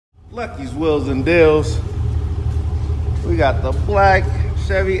Lucky's Wheels and Deals. We got the black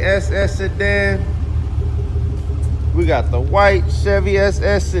Chevy SS Sedan. We got the white Chevy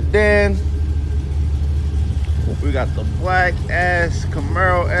SS Sedan. We got the black ass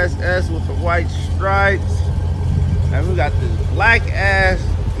Camaro SS with the white stripes. And we got this black ass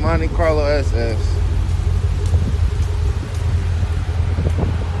Monte Carlo SS.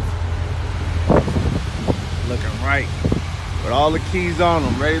 Looking right. With all the keys on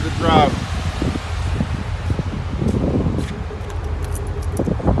them, ready to drive.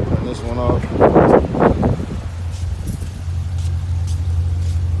 Turn this one off.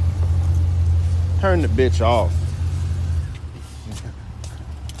 Turn the bitch off.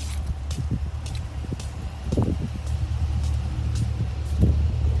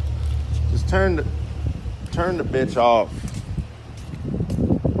 Just turn the bitch off.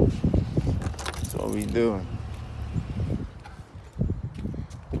 That's what we doing.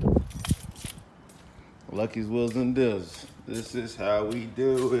 Lucky's Wheels and Deals. This is how we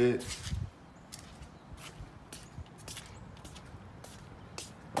do it.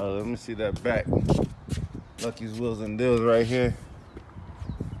 Oh, let me see that back. Lucky's Wheels and Deals right here.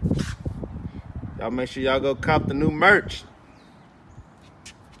 Y'all make sure y'all go cop the new merch.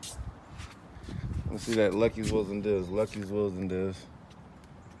 Let me see that Lucky's Wheels and Deals. Lucky's Wheels and Deals.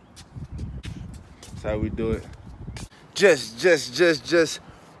 That's how we do it. Just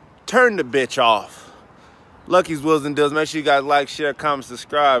turn the bitch off. Lucky's Wheels and Deals. Make sure you guys like, share, comment,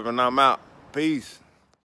 subscribe, and I'm out. Peace.